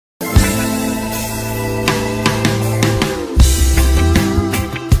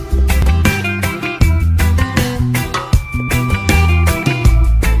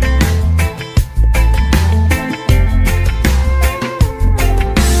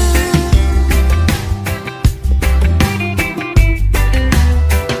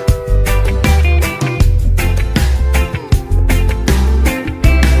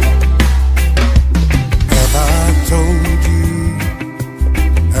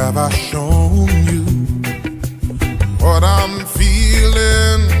Have I shown you what I'm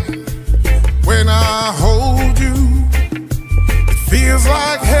feeling when I hold you? It feels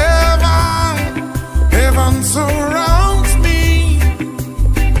like heaven, heaven surrounds me.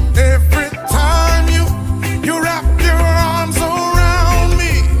 Every time you wrap your arms around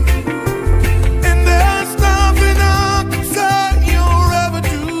me, and there's nothing I can say you'll ever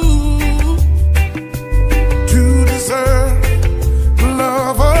do to deserve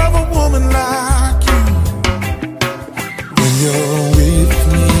love of a woman like you. When you're with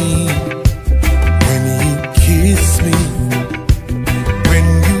me, when you kiss me, when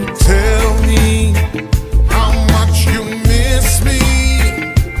you tell me how much you miss me,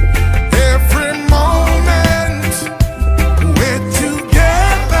 every moment we're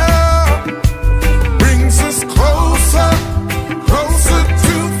together brings us closer, closer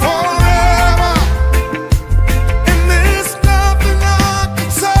to forever. And there's nothing I can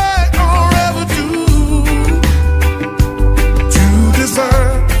say or ever do to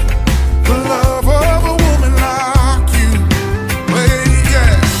deserve the love of a woman like you. Well,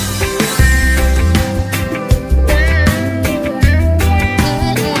 yeah.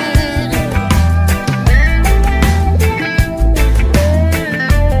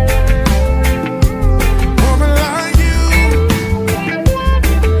 Woman like you.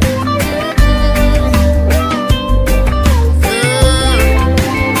 Yeah.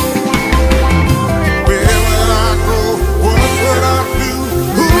 Where would I go? What would I do?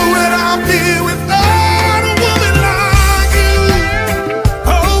 Who would I be without a woman like you?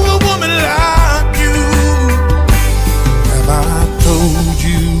 Oh, a woman like you. Have I told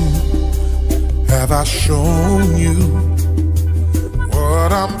you? Have I shown you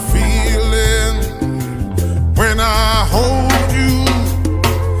what I'm feeling when I hold you?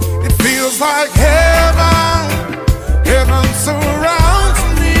 It feels like heaven, heaven surrounds